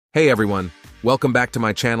Hey everyone, welcome back to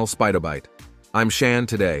my channel Spiderbyte. I'm Shan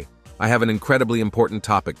today. I have an incredibly important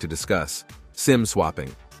topic to discuss, SIM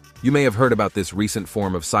swapping. You may have heard about this recent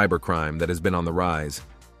form of cybercrime that has been on the rise.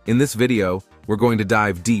 In this video, we're going to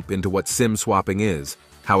dive deep into what SIM swapping is,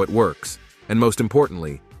 how it works, and most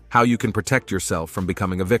importantly, how you can protect yourself from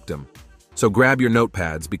becoming a victim. So grab your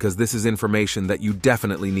notepads because this is information that you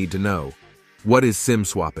definitely need to know. What is SIM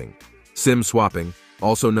swapping? SIM swapping,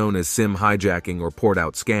 also known as SIM hijacking or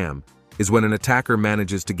port-out scam, is when an attacker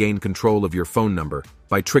manages to gain control of your phone number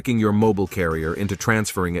by tricking your mobile carrier into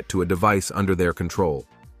transferring it to a device under their control.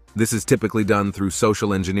 This is typically done through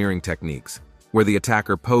social engineering techniques, where the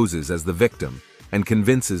attacker poses as the victim and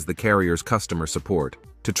convinces the carrier's customer support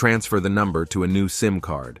to transfer the number to a new SIM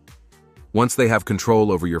card. Once they have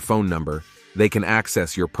control over your phone number, they can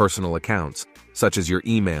access your personal accounts, such as your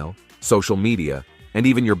email, social media, and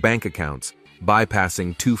even your bank accounts,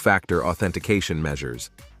 bypassing two-factor authentication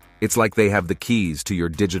measures. It's like they have the keys to your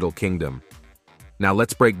digital kingdom. Now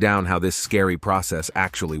let's break down how this scary process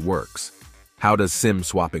actually works. How does SIM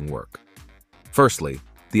swapping work? Firstly,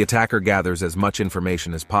 the attacker gathers as much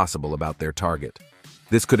information as possible about their target.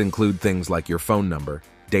 This could include things like your phone number,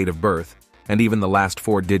 date of birth, and even the last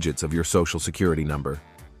 4 digits of your social security number.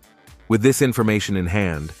 With this information in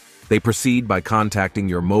hand, they proceed by contacting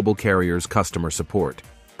your mobile carrier's customer support,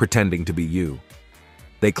 pretending to be you.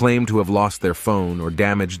 They claim to have lost their phone or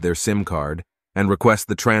damaged their SIM card and request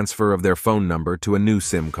the transfer of their phone number to a new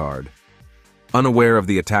SIM card. Unaware of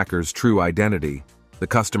the attacker's true identity, the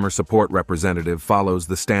customer support representative follows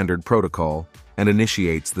the standard protocol and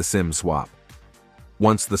initiates the SIM swap.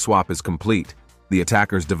 Once the swap is complete, the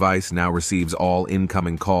attacker's device now receives all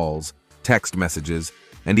incoming calls, text messages,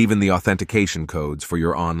 and even the authentication codes for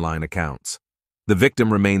your online accounts. The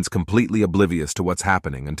victim remains completely oblivious to what's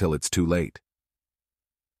happening until it's too late.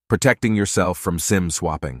 Protecting yourself from SIM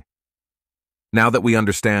swapping. Now that we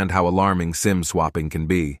understand how alarming SIM swapping can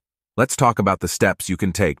be, let's talk about the steps you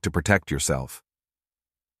can take to protect yourself.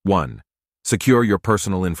 1. Secure your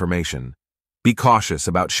personal information. Be cautious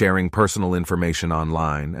about sharing personal information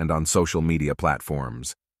online and on social media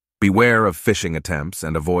platforms. Beware of phishing attempts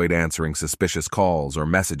and avoid answering suspicious calls or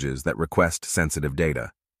messages that request sensitive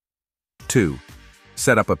data. 2.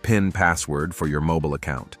 Set up a PIN password for your mobile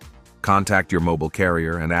account. Contact your mobile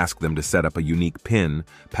carrier and ask them to set up a unique PIN,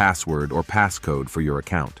 password, or passcode for your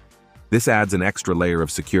account. This adds an extra layer of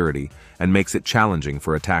security and makes it challenging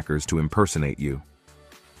for attackers to impersonate you.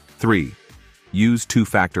 3. Use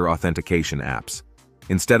two-factor authentication apps.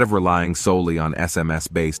 Instead of relying solely on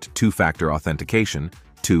SMS-based two-factor authentication,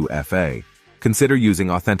 2FA, consider using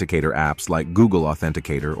authenticator apps like Google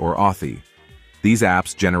Authenticator or Authy. These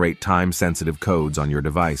apps generate time-sensitive codes on your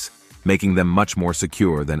device, making them much more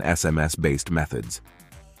secure than SMS-based methods.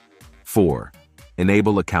 4.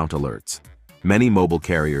 Enable account alerts. Many mobile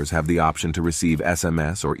carriers have the option to receive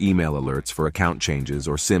SMS or email alerts for account changes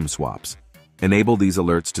or SIM swaps. Enable these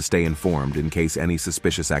alerts to stay informed in case any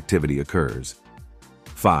suspicious activity occurs.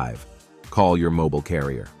 5. Call your mobile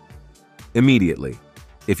carrier. Immediately.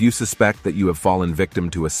 If you suspect that you have fallen victim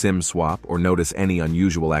to a SIM swap or notice any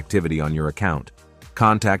unusual activity on your account,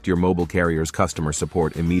 contact your mobile carrier's customer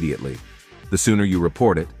support immediately. The sooner you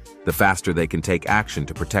report it, the faster they can take action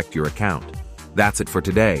to protect your account. That's it for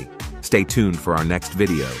today. Stay tuned for our next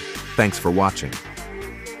video. Thanks for watching.